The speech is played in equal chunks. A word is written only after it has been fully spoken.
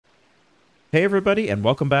Hey everybody, and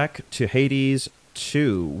welcome back to Hades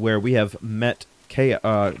 2, where we have met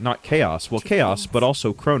not Chaos, well Chaos, but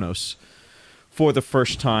also Kronos for the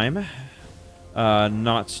first time,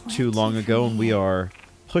 not too long ago, and we are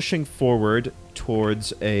pushing forward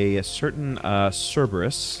towards a certain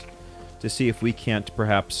Cerberus to see if we can't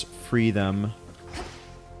perhaps free them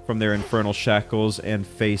from their infernal shackles and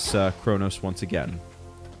face Kronos once again.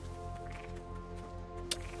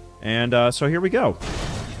 And so here we go.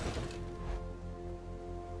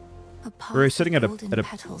 We're sitting at a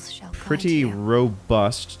pretty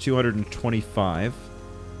robust 225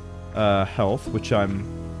 health, which I'm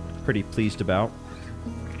pretty pleased about.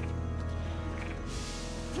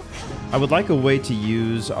 I would like a way to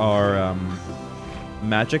use our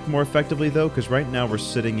magic more effectively, though, because right now we're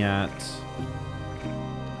sitting at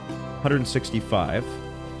 165.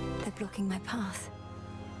 They're blocking my path.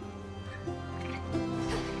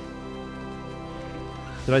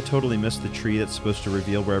 Did I totally miss the tree that's supposed to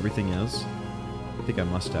reveal where everything is? I think I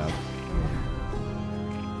must have.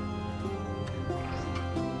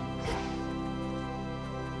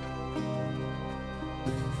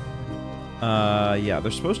 Yeah,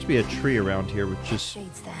 there's supposed to be a tree around here, which is...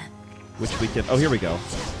 Shades there. Which we can... Oh, here we go.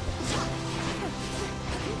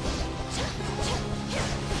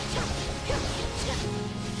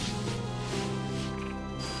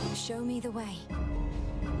 Show me the way.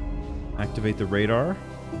 Activate the radar.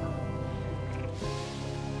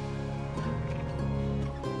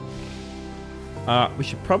 We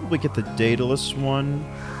should probably get the Daedalus one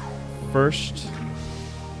first,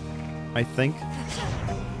 I think.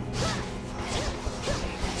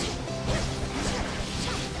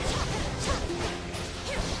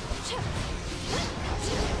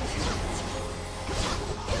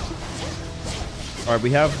 Alright, we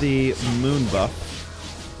have the moon buff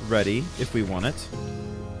ready if we want it.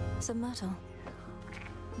 Some myrtle.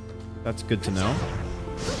 That's good to know.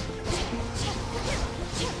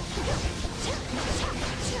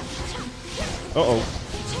 Uh-oh.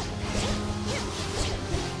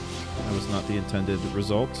 That was not the intended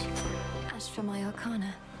result. Ash for my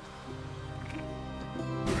arcana.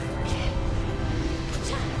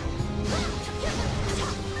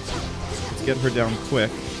 Let's get her down quick.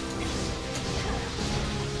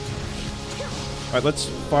 Alright, let's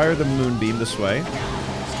fire the moonbeam this way.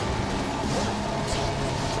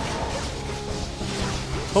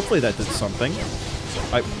 Hopefully that did something.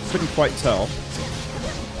 I couldn't quite tell.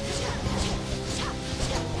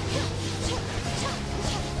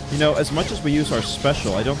 You know, as much as we use our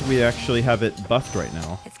special, I don't think we actually have it buffed right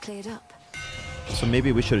now. It's cleared up. So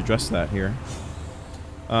maybe we should address that here.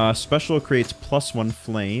 Special creates +1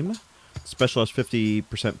 flame. Special has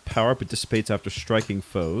 50% power, but dissipates after striking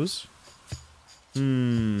foes.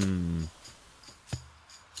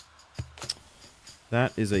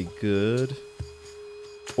 That is a good...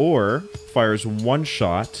 Or fires one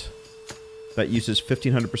shot that uses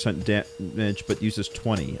 1500% damage but uses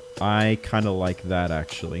 20. I kind of like that,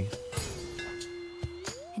 actually.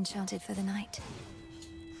 Enchanted for the night.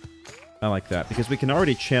 I like that, because we can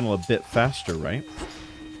already channel a bit faster, right?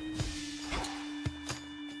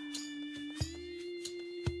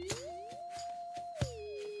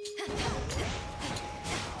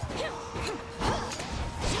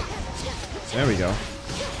 There we go.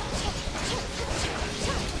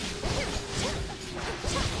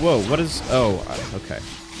 Whoa, what is... Oh, okay.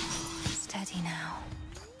 Steady now.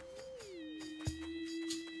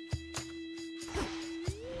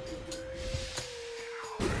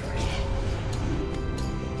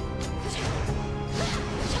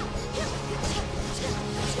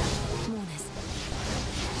 Mourners.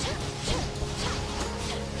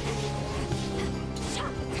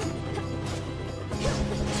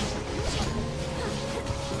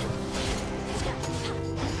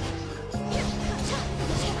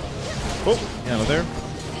 Oh, yeah, no, there.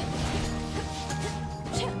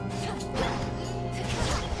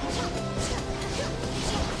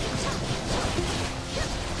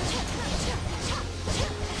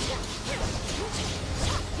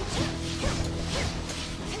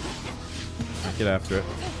 Get after it.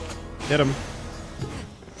 Hit him.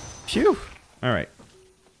 Phew. All right.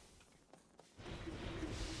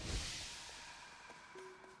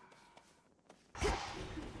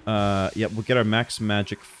 Yeah, we'll get our max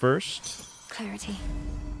magic first. Clarity.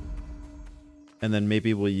 And then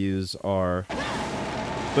maybe we'll use our...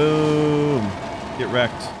 Boom! Get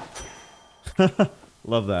wrecked.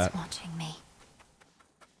 Love that. It's watching me.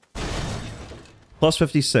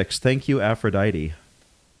 +56. Thank you, Aphrodite.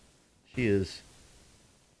 She is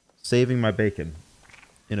saving my bacon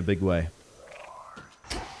in a big way.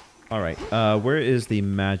 Alright, where is the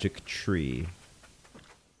magic tree?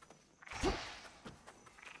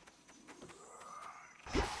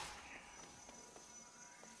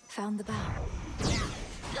 found the bow.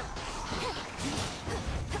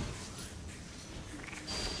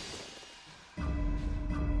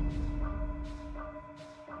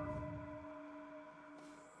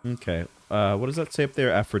 Okay. What does that say up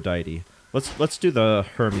there? Aphrodite. Let's do the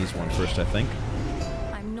Hermes one first, I think.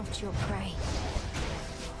 I'm not your prey.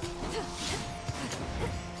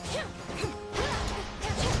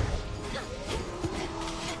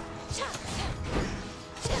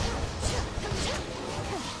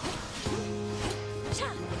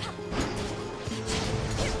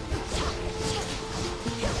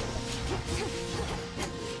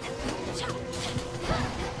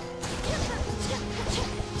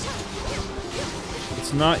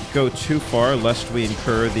 Not go too far lest we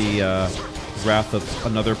incur the wrath of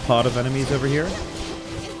another pod of enemies over here.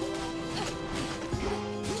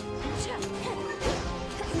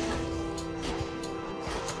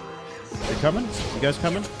 They coming? You guys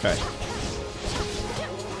coming? Okay.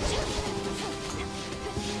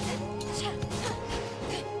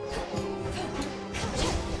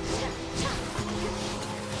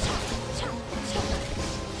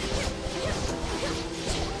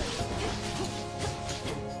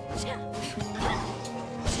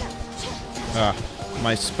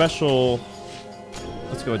 My special...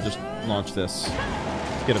 Let's go and just launch this.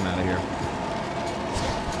 Get him out of here.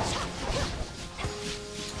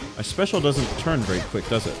 My special doesn't turn very quick,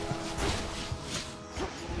 does it?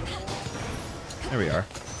 There we are.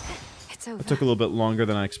 It's over. It took a little bit longer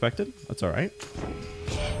than I expected. That's alright.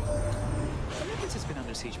 Olympus has been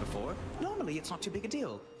under siege before. Normally, it's not too big a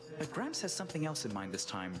deal. But Gramps has something else in mind this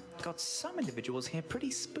time. Got some individuals here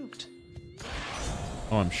pretty spooked.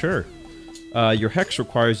 Oh, I'm sure. Your hex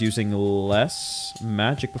requires using less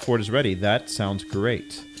magic before it is ready. That sounds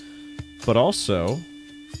great. But also...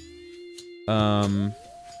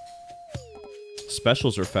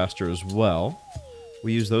 specials are faster as well.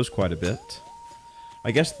 We use those quite a bit.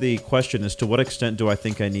 I guess the question is, to what extent do I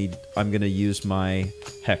think I'm gonna use my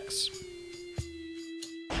hex?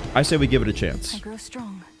 I say we give it a chance. I grow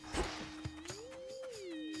strong.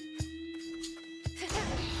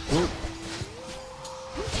 Ooh.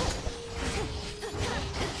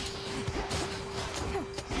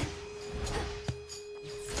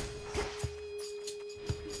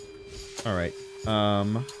 Alright,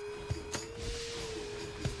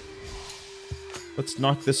 let's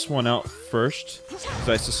knock this one out first, because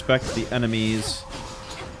I suspect the enemies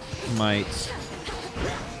might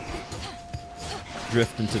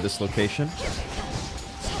drift into this location.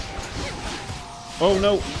 Oh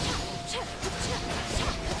no!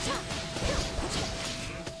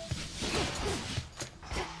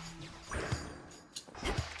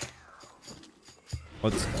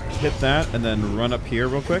 Let's hit that and then run up here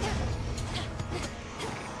real quick.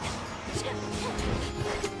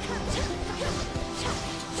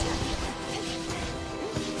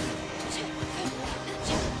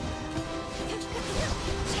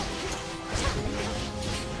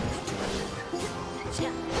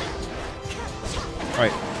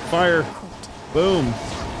 Alright, fire! Boom!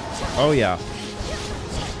 Oh yeah.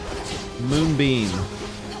 Moonbeam.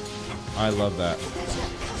 I love that.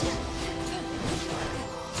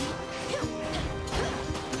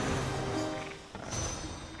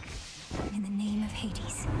 In the name of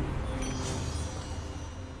Hades.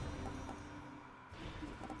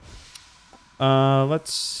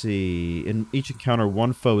 Let's see. In each encounter,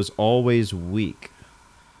 one foe is always weak.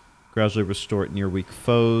 Gradually restore near weak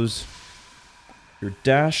foes. Your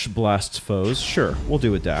dash blasts foes. Sure, we'll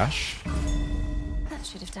do a dash. That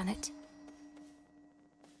should have done it.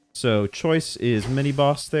 So, choice is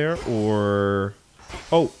mini-boss there, or...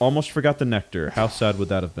 Oh, almost forgot the nectar. How sad would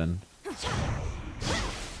that have been?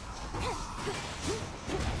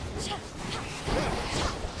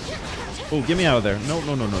 Oh, get me out of there. No,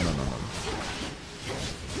 no, no, no, no, no, no.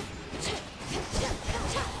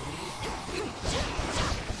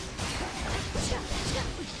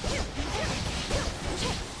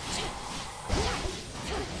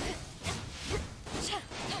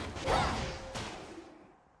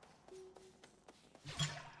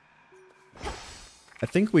 I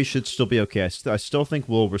think we should still be okay. I still think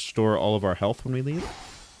we'll restore all of our health when we leave.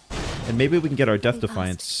 And maybe we can get our Death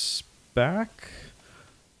Defiance back?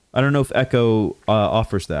 I don't know if Echo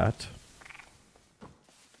offers that.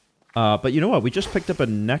 But you know what? We just picked up a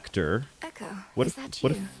nectar. Echo, What is if, that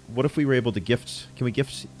what you? if what if we were able to gift? Can we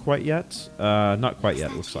gift quite yet? Not quite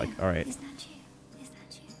yet, it looks like. All right. Is that you? Is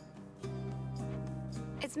that you?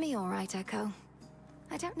 It's me, all right, Echo.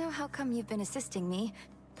 I don't know how come you've been assisting me,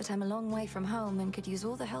 but I'm a long way from home and could use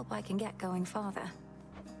all the help I can get going farther.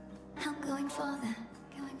 Help going farther.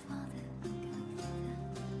 Going farther. Going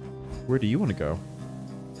farther. Where do you want to go?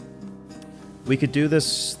 We could do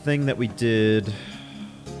this thing that we did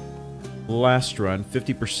last run,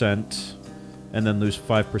 50%, and then lose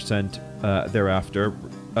 5% thereafter.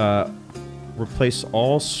 Replace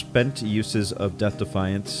all spent uses of Death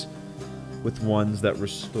Defiance with ones that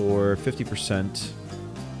restore 50%.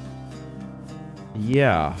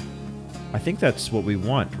 Yeah. I think that's what we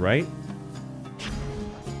want, right?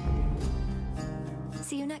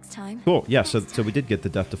 See you next time. Cool. Yeah, so we did get the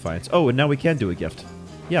Death Defiance. Oh, and now we can do a gift.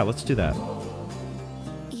 Yeah, let's do that.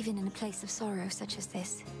 Even in a place of sorrow such as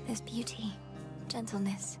this, there's beauty,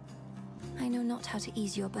 gentleness. I know not how to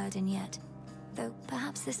ease your burden yet, though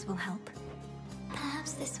perhaps this will help.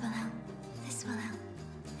 Perhaps this will help. This will help.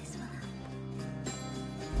 This will help.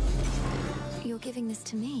 You're giving this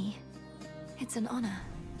to me. It's an honor.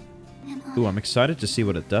 Ooh, I'm excited to see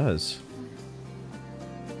what it does.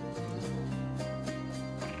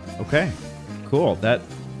 Okay, cool. That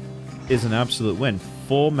is an absolute win.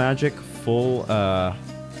 Full magic, full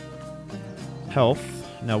health.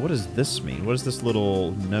 Now, what does this mean? What is this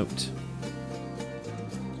little note?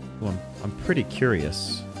 Well, I'm pretty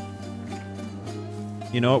curious.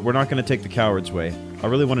 You know what? We're not going to take the coward's way. I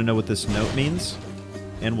really want to know what this note means,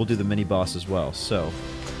 and we'll do the mini-boss as well, so...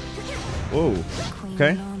 Whoa.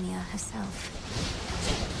 Okay.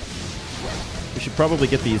 We should probably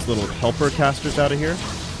get these little helper casters out of here.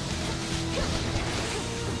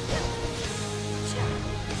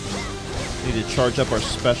 We need to charge up our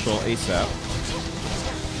special ASAP.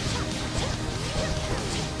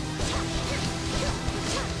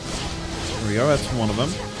 There we go, that's one of them.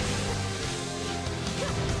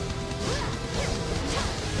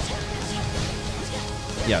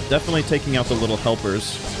 Yeah, definitely taking out the little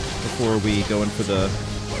helpers before we go in for the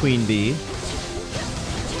Queen Bee.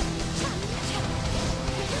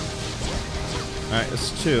 Alright,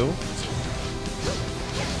 that's 2.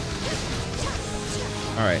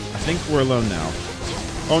 Alright, I think we're alone now.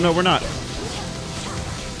 Oh no, we're not.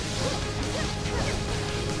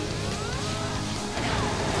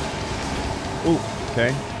 Ooh,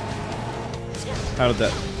 okay. How did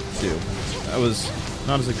that do? That was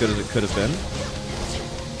not as good as it could have been.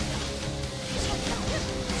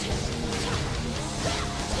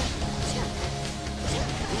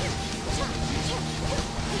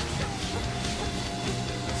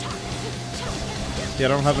 I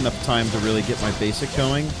don't have enough time to really get my basic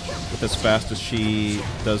going with as fast as she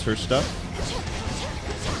does her stuff.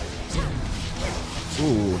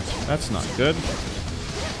 Ooh, that's not good.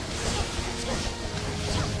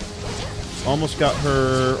 Almost got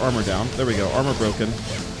her armor down. There we go, armor broken.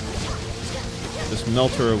 Just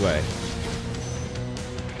melt her away.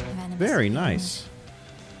 Very nice.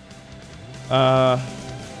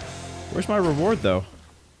 Where's my reward, though?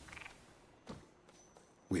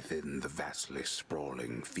 Within the vastly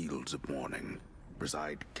sprawling fields of morning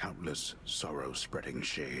reside countless sorrow-spreading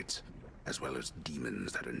shades, as well as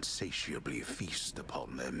demons that insatiably feast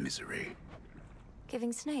upon their misery.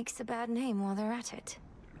 Giving snakes a bad name while they're at it.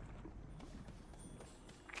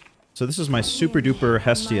 So this is my super-duper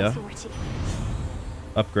Hestia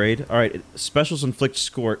upgrade. Alright, specials inflict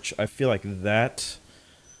Scorch. I feel like that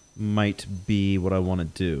might be what I want to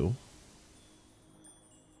do.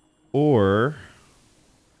 Or...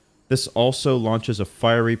 this also launches a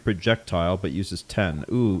fiery projectile, but uses 10.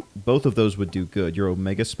 Ooh, both of those would do good. Your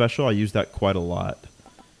Omega special, I use that quite a lot.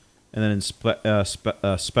 And then in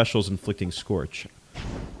specials, inflicting Scorch. I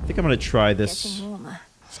think I'm going to try this.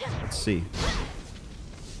 Let's see.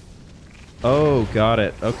 Oh, got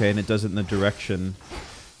it. Okay, and it does it in the direction.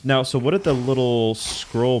 Now, so what did the little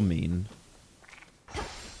scroll mean?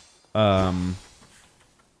 That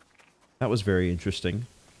was very interesting.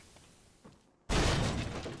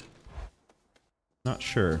 Not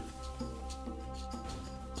sure.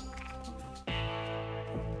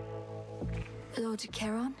 Lord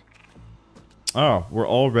Charon? Oh, we're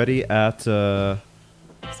already at,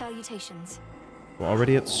 Salutations. we're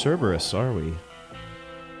already at Cerberus, are we?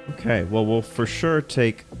 Okay, well, we'll for sure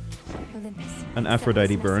take Olympus. an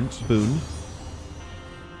Aphrodite boon.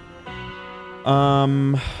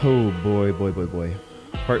 Oh boy, boy, boy, boy.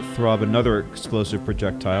 Heartthrob, another explosive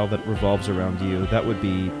projectile that revolves around you. That would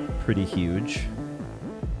be pretty huge.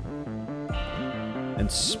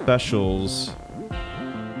 And specials,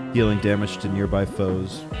 dealing damage to nearby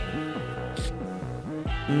foes.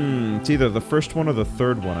 It's either the first one or the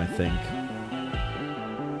third one, I think.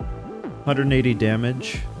 180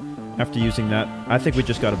 damage after using that. I think we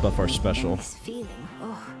just gotta buff our special. This feeling,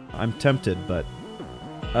 oh. I'm tempted, but...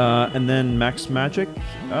 and then max magic?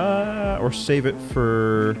 Or save it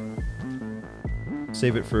for...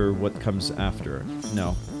 save it for what comes after.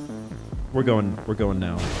 No. We're going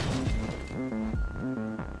now.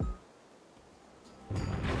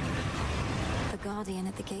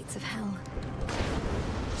 gates of hell.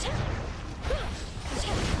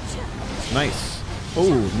 Nice.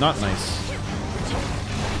 Oh, not nice.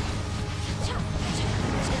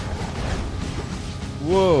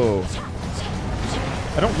 Whoa.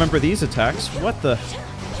 I don't remember these attacks. What the?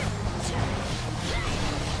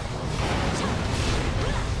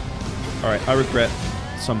 Alright, I regret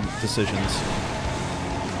some decisions.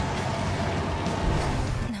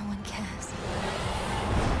 No one cares.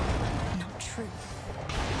 Not true.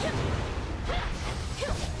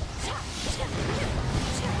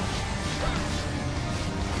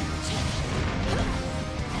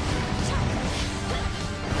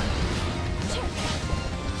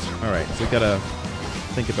 Alright, we gotta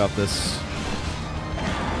think about this.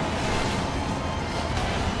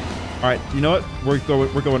 Alright, you know what?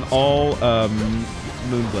 We're going all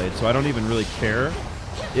Moonblade, so I don't even really care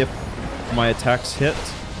if my attacks hit.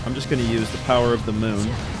 I'm just gonna use the power of the moon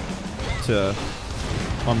to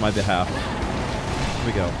on my behalf. Here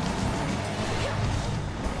we go.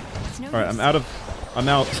 Alright, I'm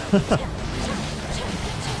out.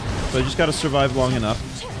 So I just gotta survive long enough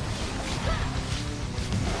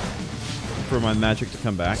for my magic to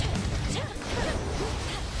come back.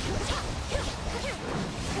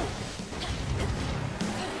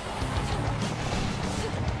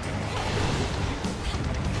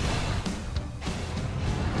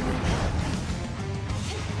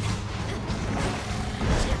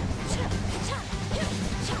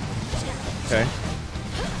 Okay.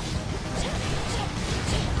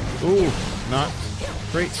 Ooh, not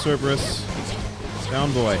great, Cerberus.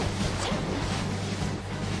 Down, boy.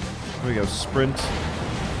 Here we go, sprint.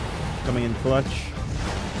 Coming in clutch.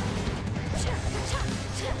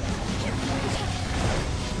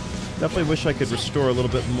 Definitely wish I could restore a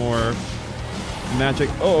little bit more magic.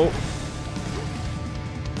 Oh!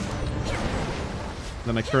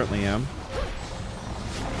 Than I currently am.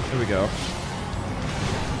 Here we go.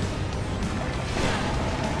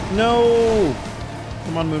 No!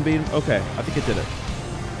 Come on, Moonbeam. Okay, I think it did it.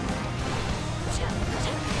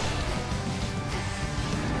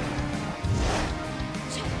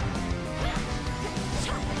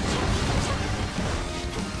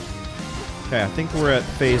 Okay, I think we're at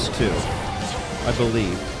phase 2. I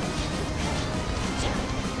believe.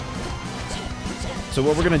 So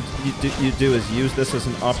what we're gonna do is use this as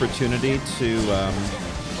an opportunity to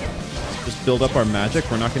just build up our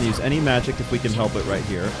magic. We're not gonna use any magic if we can help it right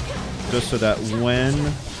here. Just so that when...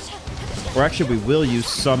 Or actually, we will use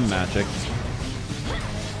some magic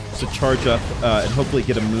to charge up and hopefully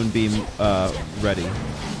get a Moonbeam ready.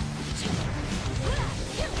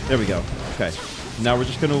 There we go. Okay. Now we're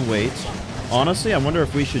just gonna wait. Honestly, I wonder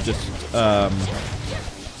if we should just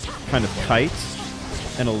kind of kite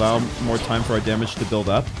and allow more time for our damage to build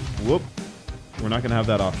up. Whoop. We're not going to have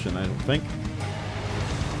that option, I don't think.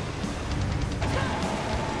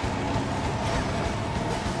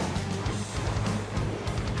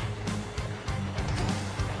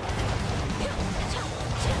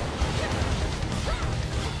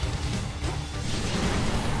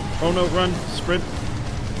 Oh no, run. Sprint.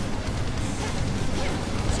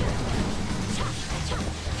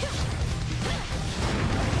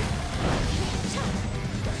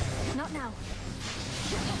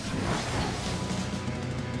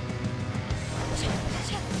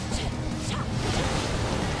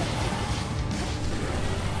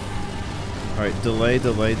 Alright, delay,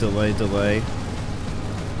 delay, delay, delay.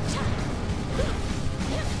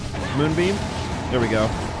 Moonbeam? There we go.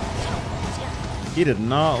 He did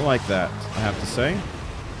not like that, I have to say.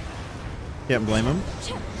 Can't blame him.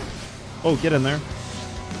 Oh, get in there.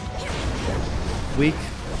 Weak.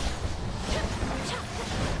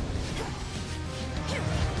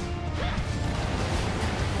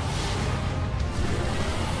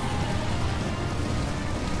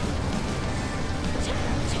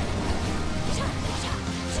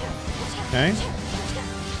 Okay.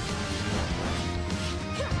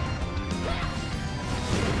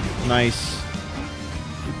 Nice.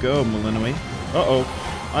 You go, Melinoe. Uh-oh.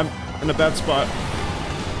 I'm in a bad spot.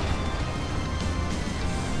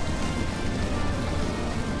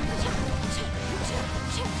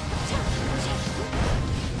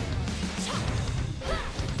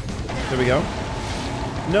 There we go.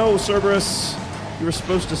 No, Cerberus! You were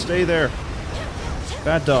supposed to stay there.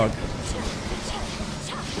 Bad dog.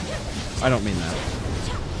 I don't mean that.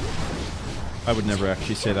 I would never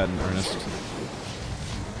actually say that in earnest.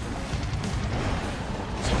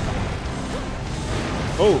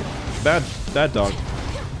 Oh, bad dog.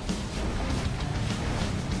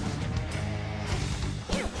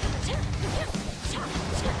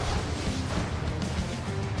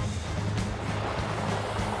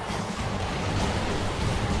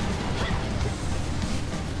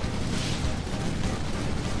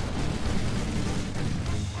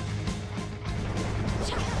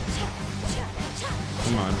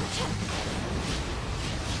 on.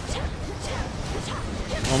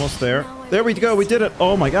 Almost there. There we go. We did it.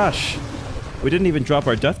 Oh my gosh. We didn't even drop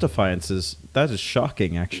our death defiances. That is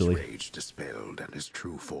shocking, actually. His rage dispelled and his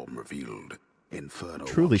true form revealed. Infernal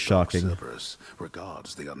Truly shocking. Cerberus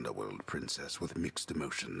regards the Underworld princess with mixed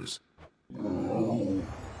emotions.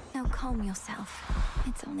 Now calm yourself.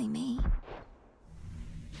 It's only me.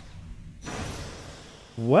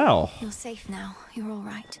 Well, You're safe now. You're all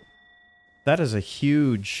right. that is a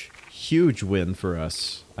huge, huge win for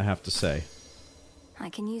us, I have to say. I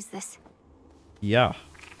can use this. Yeah,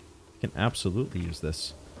 can absolutely use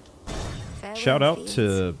this. Farewell, Shout out fields.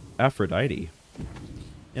 to Aphrodite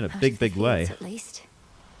in a Out big, of the big way. fields, at least.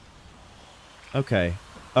 Okay.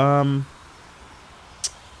 What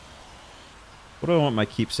do I want my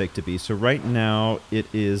keepsake to be? So right now it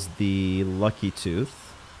is the Lucky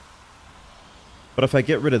Tooth. But if I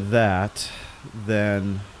get rid of that,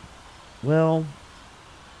 then, well,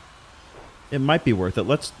 it might be worth it.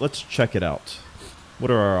 Let's check it out. What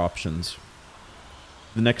are our options?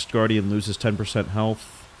 The next Guardian loses 10%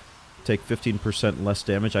 health, take 15% less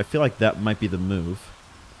damage. I feel like that might be the move.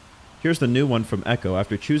 Here's the new one from Echo.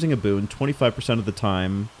 After choosing a boon, 25% of the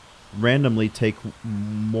time, randomly take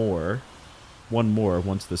one more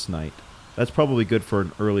once this night. That's probably good for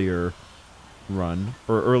an earlier run,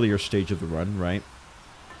 or earlier stage of the run, right?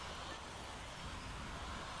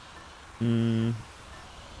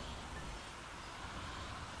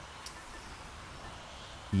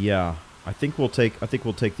 Yeah, I think we'll take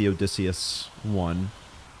the Odysseus one.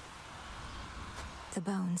 The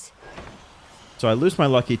bones. So I lose my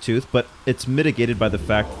Lucky Tooth, but it's mitigated by the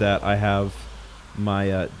fact that I have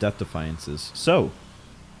my Death Defiances. So,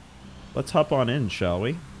 let's hop on in, shall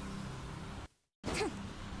we?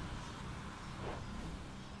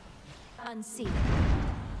 Unseated.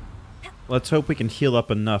 Let's hope we can heal up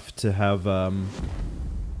enough to have Maintenance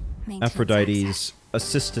Aphrodite's access.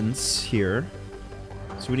 assistance here.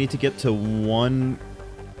 So we need to get to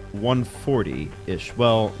 140-ish.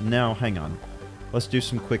 Well, now, hang on. Let's do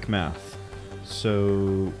some quick math.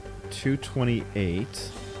 So,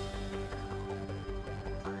 228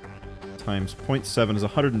 times 0.7 is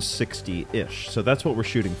 160-ish. So that's what we're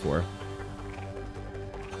shooting for.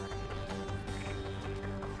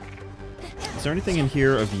 Is there anything in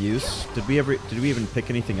here of use? Did we even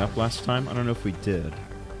pick anything up last time? I don't know if we did.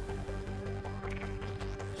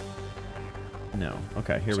 No.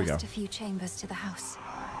 Okay, here we go. Just a few chambers to the house.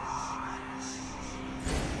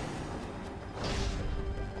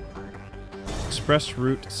 Express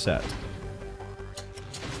route set.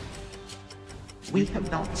 We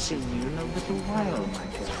have not seen you in a little while, my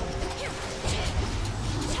girl.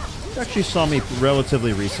 You actually saw me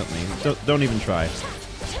relatively recently. Don't even try.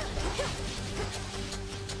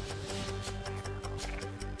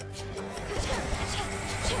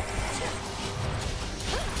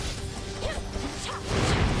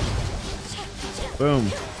 Boom.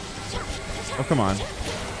 Oh, come on.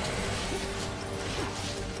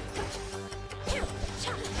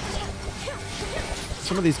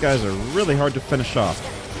 Some of these guys are really hard to finish off.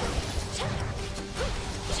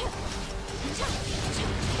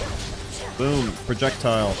 Boom.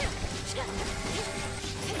 Projectile.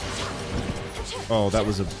 Oh, that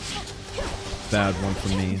was a bad one for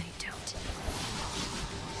me.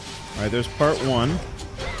 Alright, there's part one.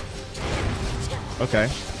 Okay.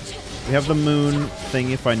 We have the moon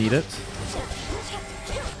thing if I need it.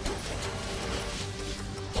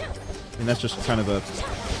 And that's just kind of a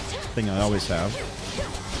thing I always have.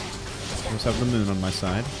 I always have the moon on my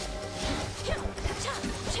side.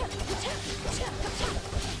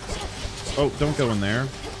 Oh, don't go in there.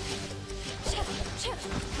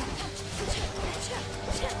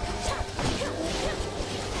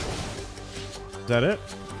 Is that it?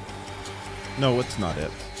 No, it's not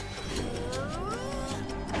it.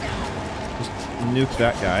 Just nuke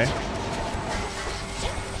that guy.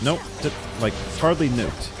 Nope. Like, hardly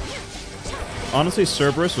nuked. Honestly,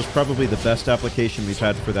 Cerberus was probably the best application we've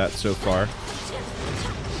had for that so far.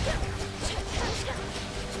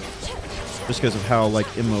 Just because of how, like,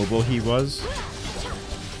 immobile he was.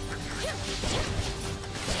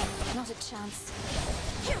 Not a chance.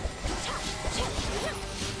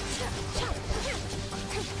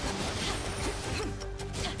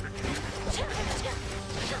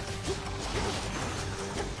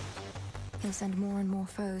 He'll send more and more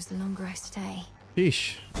foes the longer I stay.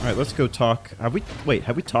 Sheesh. Alright, let's go talk. Have we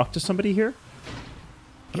talked to somebody here?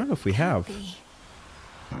 I don't know if we have. Be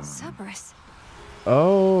Cerberus.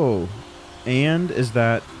 Oh. And is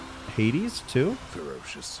that Hades, too?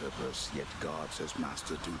 Ferocious Cerberus, yet guards his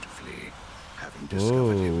master dutifully, having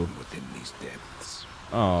discovered him within these depths.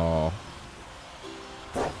 Oh.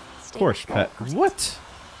 Of course, pet. What?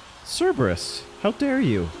 Cerberus, how dare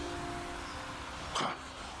you?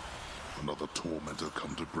 Another tormentor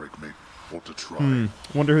come to break me, or to try.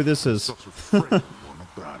 Wonder who this is. Such a frail one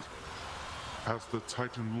at that. Has the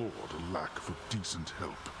Titan Lord a lack for decent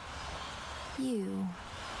help?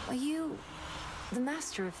 Are you the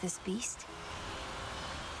master of this beast?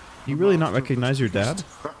 You really not recognize your dad?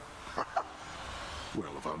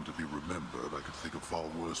 Well, if I'm to be remembered, I could think of far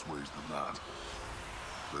worse ways than that.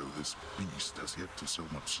 Though this beast has yet to so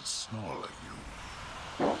much as snarl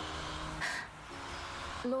at you.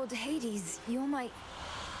 Lord Hades, you're my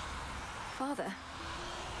father.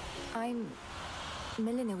 I'm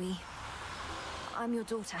Melinoe. I'm your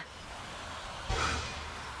daughter.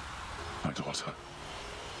 My daughter,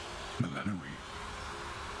 Melinoe.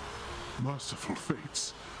 Merciful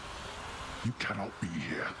fates. You cannot be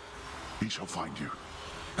here. He shall find you.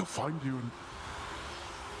 He'll find you and...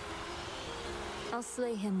 I'll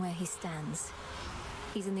slay him where he stands.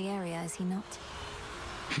 He's in the area, is he not?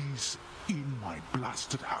 He's in my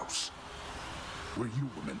blasted house. Where you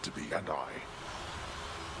were meant to be, and I.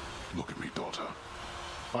 Look at me, daughter.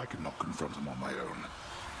 I cannot confront him on my own.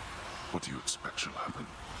 What do you expect shall happen?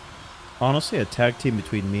 Honestly, a tag team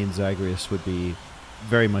between me and Zagreus would be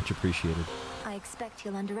very much appreciated. I expect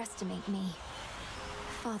he'll underestimate me.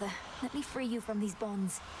 Father, let me free you from these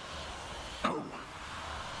bonds. No.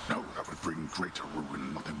 No, that would bring greater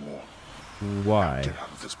ruin, nothing more. Why? Get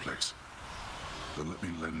out of this place. Then let me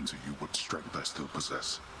lend to you what strength I still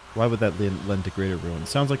possess. Why would that lend to greater ruin?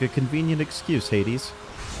 Sounds like a convenient excuse, Hades.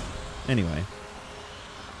 Anyway.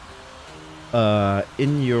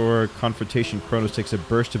 In your confrontation, Kronos takes a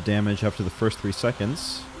burst of damage after the first 3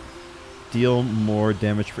 seconds. Deal more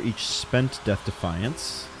damage for each spent Death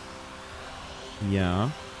Defiance. Yeah.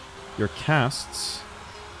 Your casts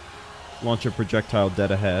launch a projectile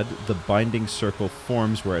dead ahead. The binding circle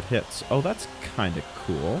forms where it hits. Oh, that's kind of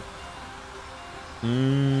cool.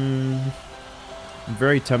 I'm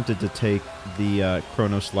very tempted to take the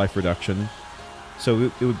Kronos life reduction. So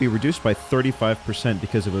it would be reduced by 35%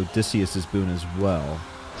 because of Odysseus' boon as well.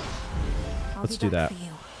 Let's do that.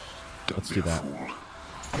 Let's do that.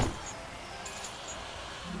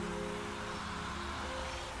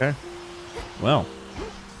 Okay. Well,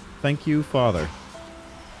 thank you, Father.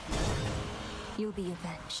 You'll be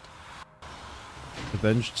avenged.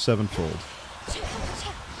 Avenged sevenfold.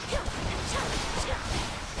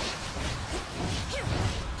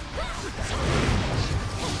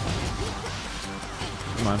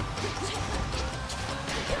 Come on.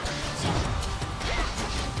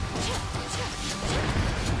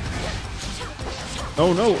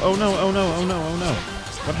 Oh no, oh no, oh no, oh no, oh no.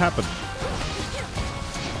 What happened?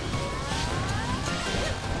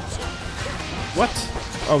 What?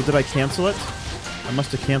 Oh, did I cancel it? I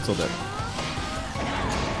must have canceled it.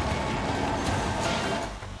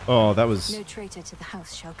 Oh, that was No traitor to the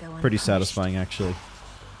house shall go pretty unpunished. satisfying, actually.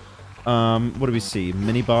 What do we see?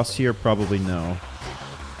 Mini-boss here? Probably no.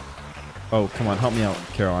 Oh, come on, help me out,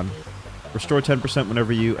 Charon. Restore 10%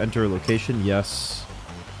 whenever you enter a location. Yes.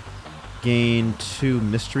 Gain 2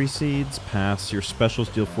 mystery seeds. Pass. Your specials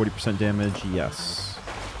deal 40% damage. Yes.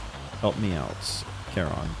 Help me out,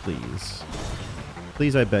 Charon, please.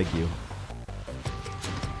 Please, I beg you.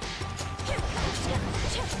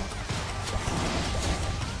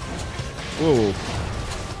 Whoa.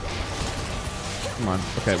 Come on.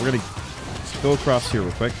 Okay, we're gonna go across here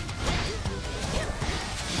real quick.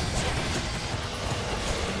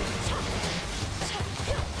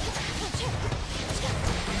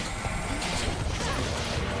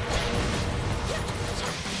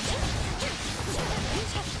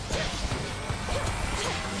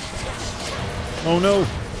 Oh no!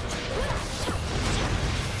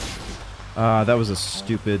 That was a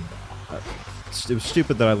stupid... it was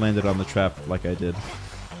stupid that I landed on the trap like I did.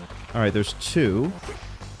 Alright, there's 2.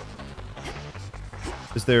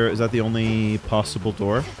 Is that the only possible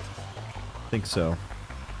door? I think so.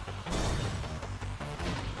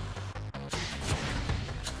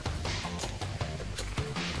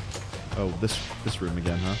 Oh, this room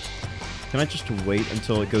again, huh? Can I just wait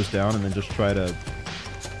until it goes down and then just try to...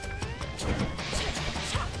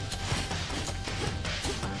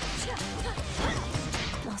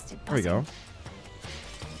 There we go.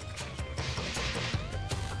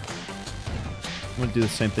 I'm gonna do the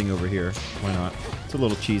same thing over here. Why not? It's a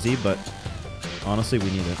little cheesy, but honestly, we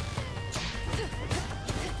need it.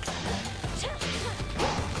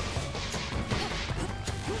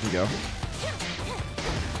 There we go.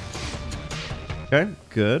 Okay,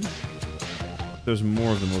 good. There's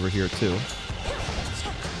more of them over here, too.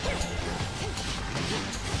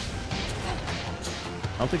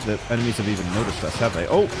 don't think that enemies have even noticed us, have they?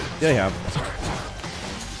 Oh, they have.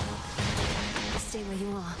 Stay where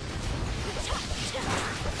you are.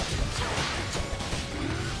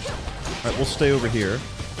 Alright, we'll stay over here.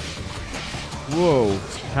 Whoa.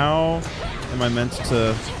 How am I meant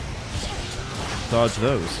to dodge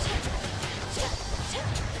those?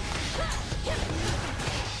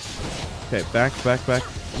 Okay, back, back, back.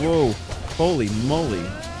 Whoa. Holy moly.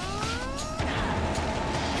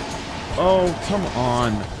 Oh, come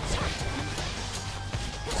on.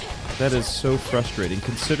 That is so frustrating,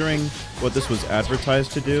 considering what this was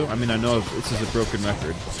advertised to do. I mean, I know this is a broken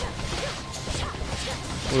record.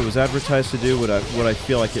 What it was advertised to do, what I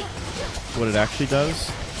feel like what it actually does,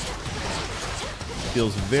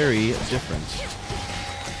 feels very different.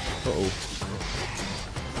 Uh-oh.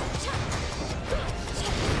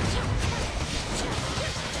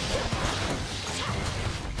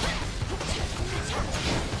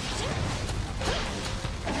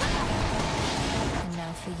 And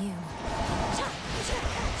now for you.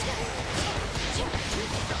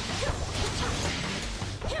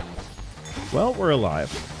 Well, we're alive.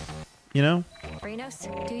 You know? Rhinos,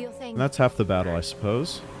 do your thing. And that's half the battle, I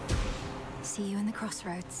suppose. See you in the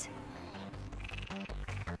crossroads.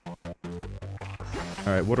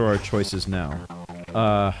 Alright, what are our choices now?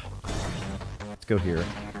 Let's go here.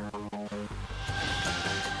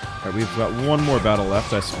 Alright, we've got one more battle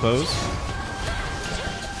left, I suppose.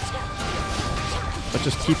 Let's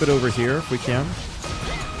just keep it over here if we can.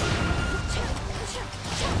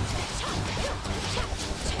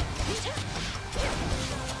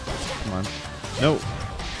 Come on. No.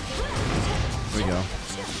 There we go.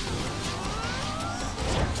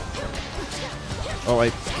 Oh, I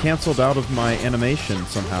canceled out of my animation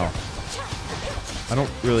somehow. I don't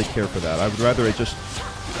really care for that. I would rather it just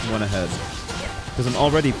went ahead. Because I'm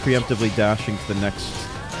already preemptively dashing to the next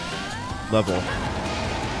level.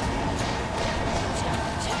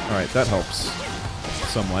 Alright, that helps.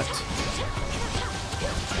 Somewhat.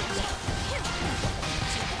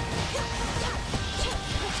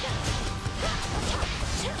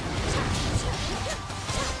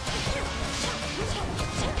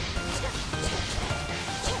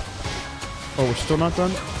 Oh, we're still not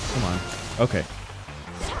done? Come on. Okay.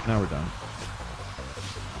 Now we're done.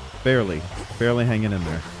 Barely. Barely hanging in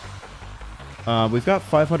there. We've got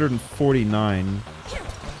 549.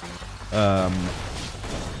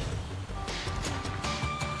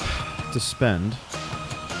 To spend.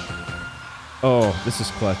 Oh, this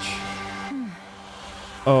is clutch.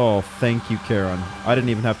 Oh, thank you, Charon. I didn't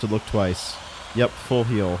even have to look twice. Yep, full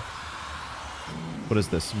heal. What is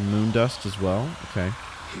this? Moon dust as well? Okay.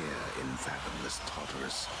 Here in fathomless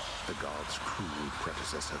Tartarus, the god's cruel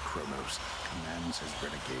predecessor Kronos commands his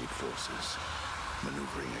renegade forces,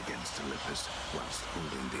 maneuvering against Olympus whilst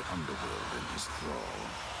holding the Underworld in his thrall.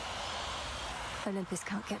 Olympus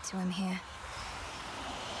can't get to him here.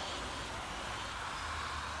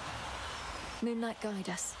 Moonlight, guide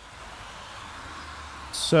us.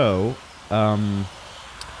 So, I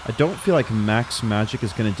don't feel like max magic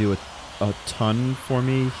is going to do a ton for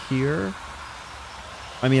me here.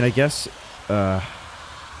 I mean, I guess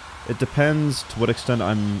it depends to what extent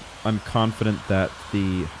I'm confident that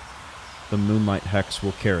the Moonlight Hex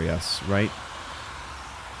will carry us, right?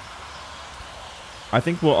 I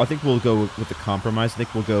think we'll go with the compromise. I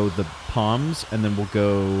think we'll go the palms, and then we'll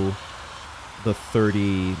go the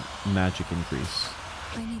 30 magic increase.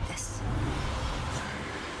 I need this.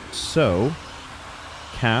 So,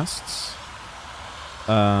 casts.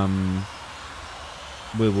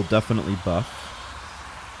 We will definitely buff.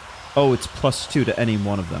 Oh, it's +2 to any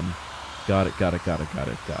one of them. Got it.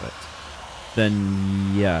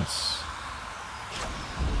 Then, yes.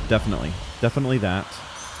 Definitely. Definitely that.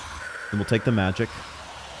 And we'll take the magic.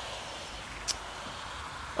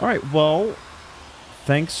 Alright, well,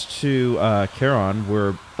 thanks to Charon,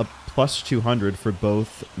 we're a +200 for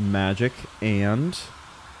both magic and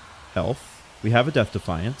health. We have a Death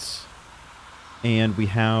Defiance. And we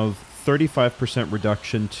have 35%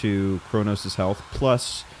 reduction to Kronos' health,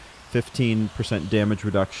 plus 15% damage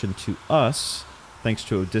reduction to us, thanks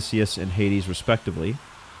to Odysseus and Hades, respectively.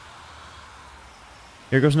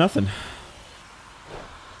 Here goes nothing.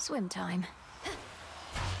 Swim time.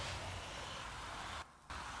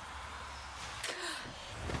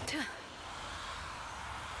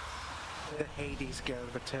 The Hades girl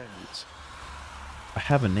returns. I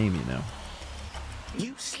have a name, you know.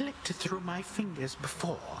 You slipped through my fingers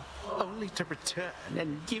before, only to return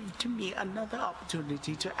and give to me another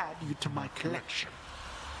opportunity to add you to my collection.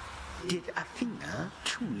 Did Athena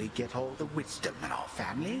truly get all the wisdom in our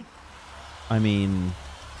family? I mean,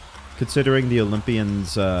 considering the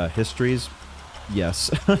Olympians' histories, Yes.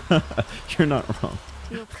 You're not wrong.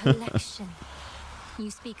 Your collection. You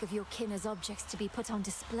speak of your kin as objects to be put on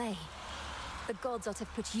display. The gods ought to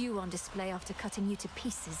have put you on display after cutting you to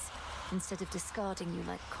pieces, instead of discarding you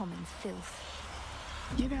like common filth.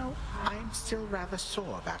 You know, I'm still rather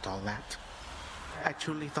sore about all that. I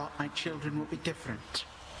truly thought my children would be different.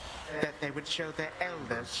 That they would show their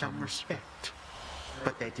elders some respect.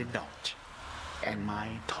 But they did not. And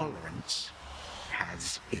my tolerance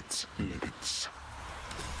has its limits.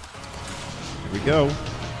 Here we go.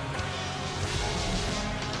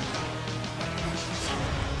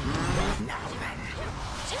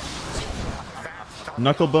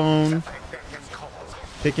 Knucklebone.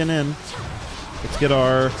 Kicking in. Let's get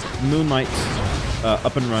our moonlight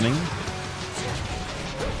up and running. Here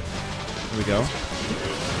we go.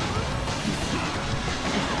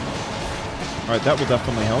 Alright, that will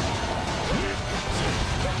definitely help.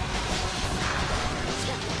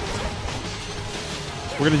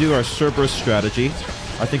 We're gonna do our Cerberus strategy.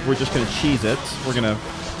 I think we're just gonna cheese it. We're gonna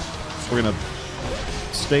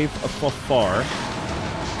stay afar.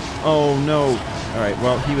 Oh no. Alright,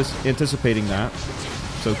 well he was anticipating that.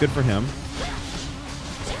 So good for him.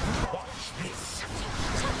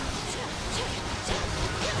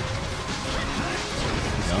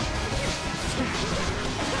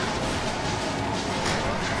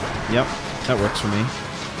 Yep, that works for me.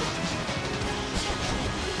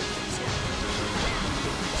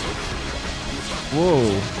 Whoa.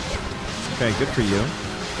 Okay, good for you.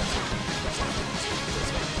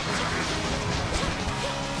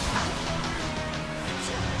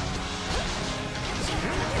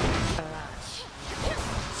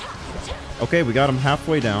 Okay, we got him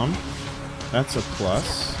halfway down. That's a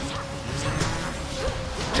plus.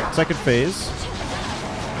 Second phase.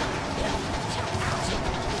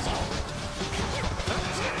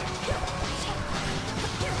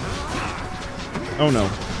 Oh no.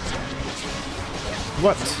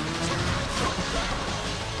 What?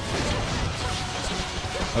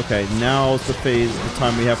 Okay, now's the phase, the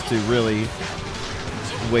time we have to really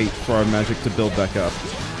wait for our magic to build back up.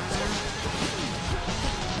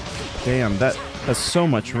 Damn, that has so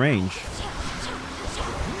much range.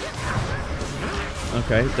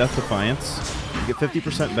 Okay, Death Defiance. You get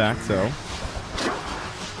 50% back, though.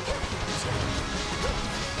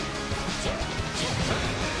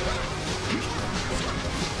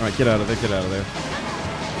 Alright, get out of there, get out of there.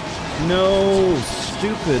 No!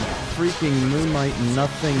 Stupid freaking moonlight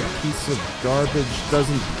nothing piece of garbage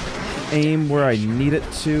doesn't aim where I need it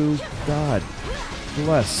to. God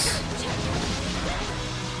bless.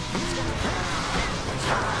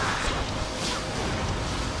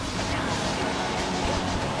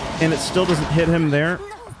 And it still doesn't hit him there?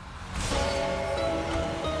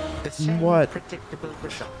 The same What? predictable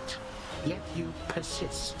result, yet you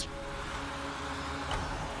persist.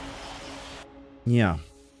 Yeah.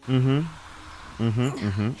 No,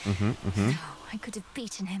 I could have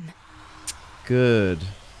beaten him. Good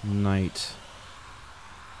night.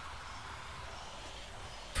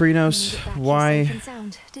 Phrynos, why... Safe and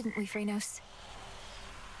sound, didn't we, Phrynos?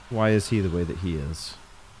 Why is he the way that he is?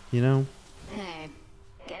 You know? Hey,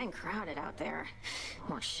 getting crowded out there.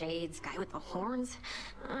 More shades, guy with the horns.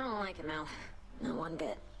 I don't like it, Mel. Not one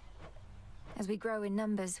bit. As we grow in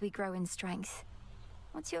numbers, we grow in strength.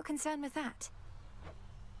 What's your concern with that?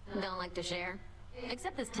 Don't like to share?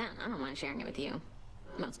 Except this tent. I don't mind sharing it with you.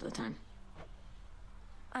 Most of the time.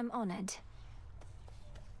 I'm honored.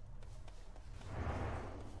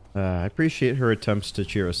 I appreciate her attempts to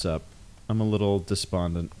cheer us up. I'm a little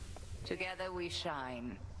despondent. Together we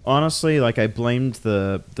shine. Honestly, like, I blamed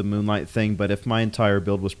the moonlight thing, but if my entire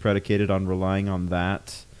build was predicated on relying on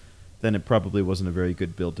that, then it probably wasn't a very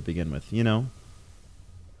good build to begin with, you know?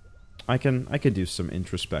 I can do some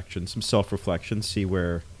introspection, some self-reflection, see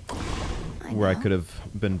where I could have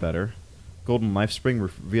been better. Golden Life Spring,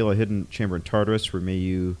 reveal a hidden chamber in Tartarus where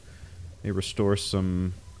may restore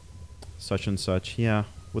some such and such. Yeah,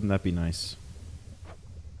 wouldn't that be nice?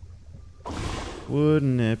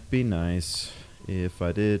 Wouldn't it be nice if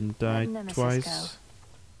I didn't die twice?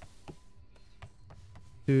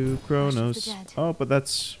 To Kronos. Oh, but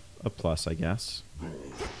that's a plus, I guess.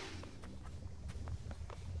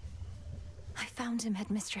 I found him,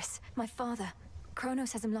 Headmistress. My father.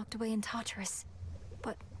 Kronos has him locked away in Tartarus.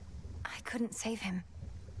 But I couldn't save him.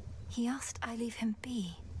 He asked I leave him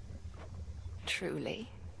be. Truly.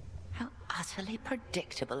 How utterly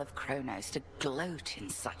predictable of Kronos to gloat in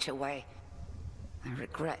such a way. I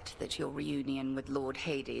regret that your reunion with Lord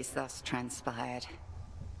Hades thus transpired.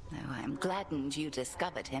 Though I am gladdened you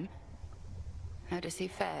discovered him. How does he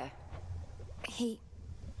fare?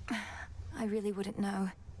 I really wouldn't know.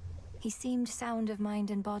 He seemed sound of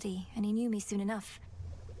mind and body, and he knew me soon enough.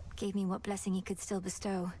 Gave me what blessing he could still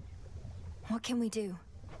bestow. What can we do?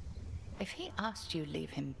 If he asked you leave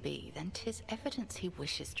him be, then 'tis evidence he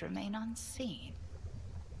wishes to remain unseen.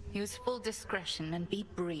 Use full discretion and be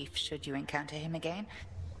brief should you encounter him again.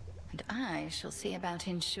 And I shall see about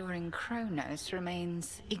ensuring Kronos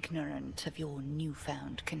remains ignorant of your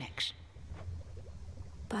newfound connection.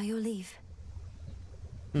 By your leave.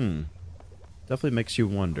 Definitely makes you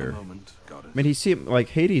wonder. Moment, goddess. I mean, he seemed like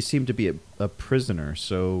Hades seemed to be a prisoner,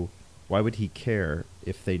 so why would he care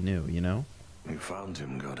if they knew, you know? You found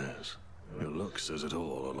him, goddess. Your look says it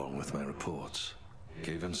all, along with my reports.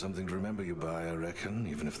 Gave him something to remember you by, I reckon,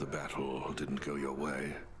 even if the battle didn't go your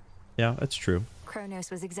way. Yeah, that's true. Kronos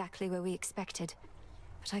was exactly where we expected,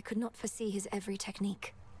 but I could not foresee his every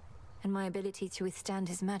technique, and my ability to withstand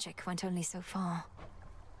his magic went only so far.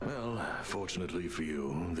 Well, fortunately for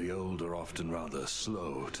you, the old are often rather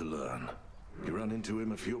slow to learn. You run into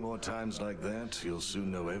him a few more times like that, you'll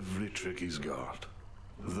soon know every trick he's got.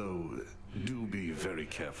 Though, do be very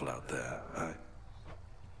careful out there.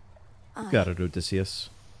 Got it, Odysseus.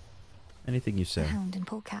 Anything you The say. Hound and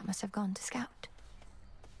Polecat must have gone to scout.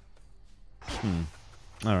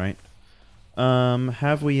 Alright.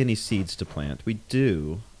 Have we any seeds to plant? We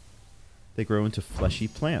do. They grow into fleshy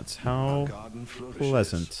plants. How Garden flourishes.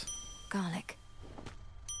 pleasant. Garlic.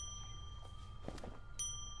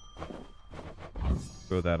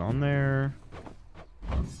 Throw that on there.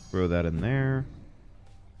 Throw that in there.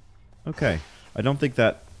 Okay. I don't think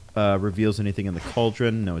that reveals anything in the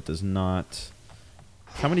cauldron. No, it does not.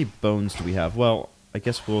 How many bones do we have? Well, I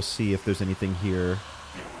guess we'll see if there's anything here.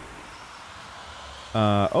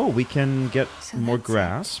 Oh, we can get more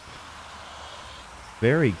grasp.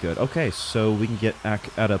 Very good. Okay, so we can get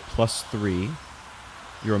at a +3.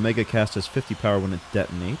 Your Omega cast has 50 power when it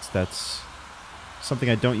detonates. That's something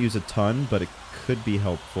I don't use a ton, but it could be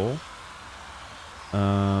helpful.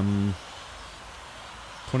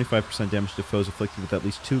 25% damage to foes afflicted with at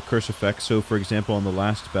least 2 curse effects. So, for example, in the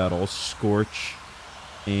last battle, Scorch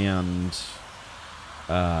and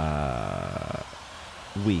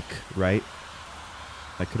Weak, right?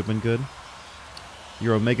 That could have been good.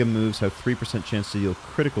 Your Omega moves have 3% chance to deal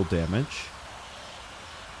critical damage.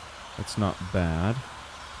 That's not bad.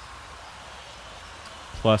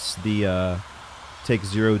 Plus the take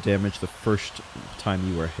 0 damage the first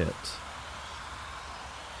time you are hit.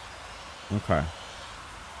 Okay.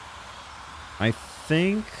 I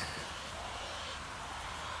think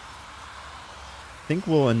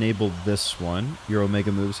we'll enable this one. Your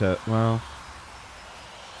Omega moves have, well,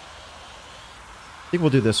 I think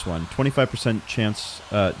we'll do this one. 25% chance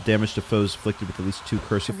damage to foes afflicted with at least 2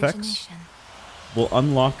 curse effects. We'll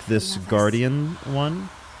unlock this Guardian one,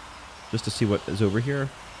 just to see what is over here.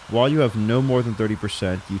 While you have no more than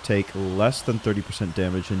 30%, you take less than 30%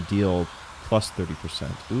 damage and deal plus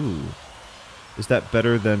 30%. Ooh. Is that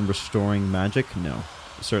better than restoring magic? No.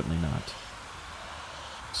 Certainly not.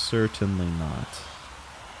 Certainly not.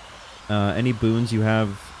 Any boons you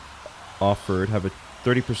have offered have a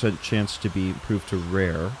 30% chance to be improved to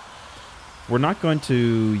rare. We're not going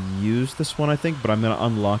to use this one, I think, but I'm going to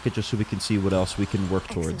unlock it just so we can see what else we can work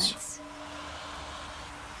towards.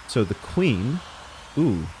 So the Queen.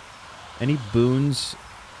 Ooh. Any boons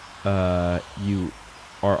you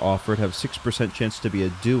are offered have 6% chance to be a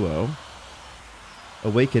duo.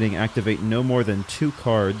 Awakening, activate no more than 2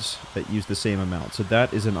 cards that use the same amount. So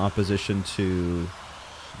that is in opposition to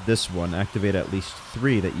this one. Activate at least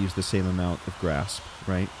 3 that use the same amount of grasp,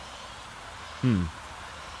 right?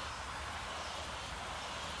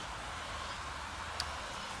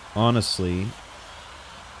 Honestly,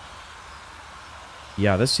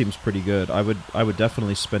 yeah, this seems pretty good. I would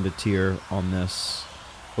definitely spend a tier on this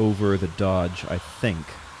over the dodge, I think.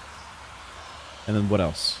 And then what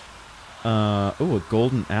else? Oh, a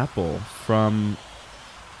golden apple from...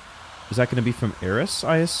 Is that going to be from Eris,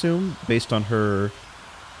 I assume? Based on her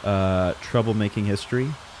troublemaking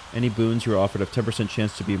history. Any boons you are offered have 10%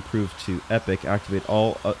 chance to be improved to epic. Activate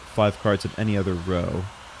all 5 cards in any other row.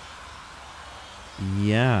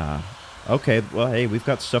 Yeah. Okay, well, hey, we've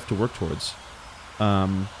got stuff to work towards.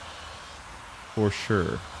 For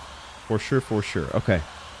sure. For sure. Okay.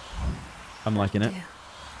 I'm liking it.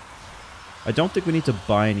 I don't think we need to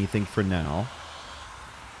buy anything for now.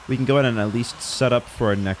 We can go ahead and at least set up for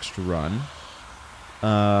our next run.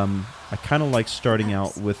 I kind of like starting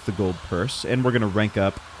out with the gold purse, and we're going to rank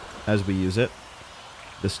up as we use it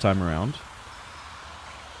this time around.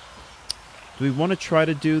 Do we want to try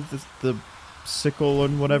to do the sickle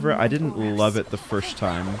and whatever? I didn't love it the first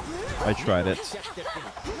time I tried it.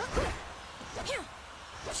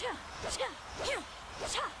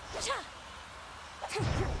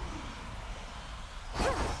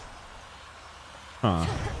 Huh.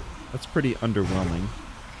 That's pretty underwhelming.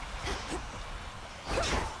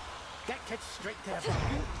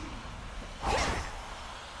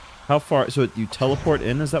 How far? So you teleport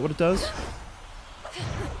in? Is that what it does?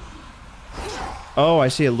 Oh, I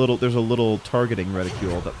see a little. There's a little targeting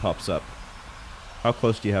reticule that pops up. How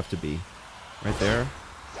close do you have to be? Right there?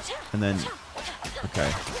 And then...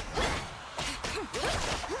 Okay.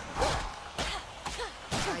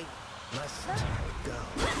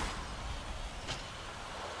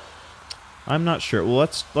 I'm not sure. Well,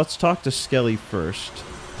 let's talk to Skelly first.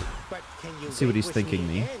 Let's see what he's thinking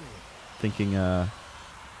me. Thinking, oh,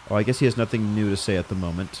 I guess he has nothing new to say at the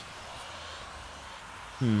moment.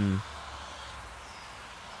 I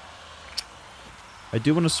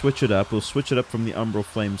do want to switch it up. We'll switch it up from the Umbral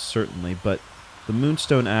Flames, certainly, but the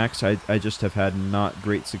Moonstone Axe I just have had not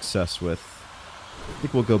great success with. I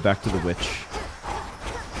think we'll go back to the Witch.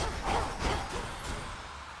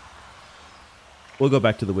 We'll go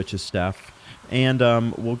back to the Witch's Staff. And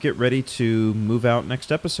we'll get ready to move out next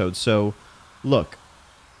episode. So, look.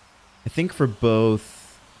 I think for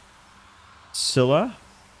both Scylla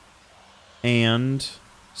and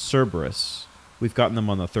Cerberus, we've gotten them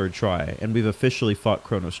on the third try. And we've officially fought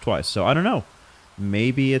Kronos twice. So, I don't know.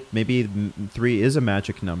 Maybe 3 is a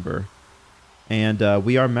magic number. And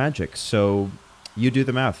we are magic. So, you do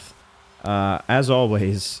the math. As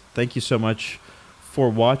always, thank you so much for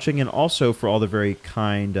watching, and also for all the very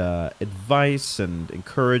kind advice and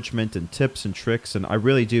encouragement and tips and tricks. And I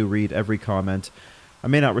really do read every comment. I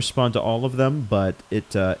may not respond to all of them, but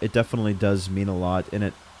it definitely does mean a lot, and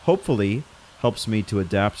it hopefully helps me to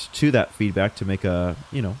adapt to that feedback to make a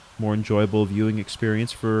more enjoyable viewing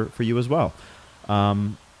experience for you as well.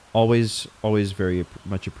 Always very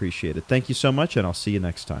much appreciated. Thank you so much, and I'll see you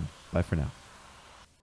next time. Bye for now.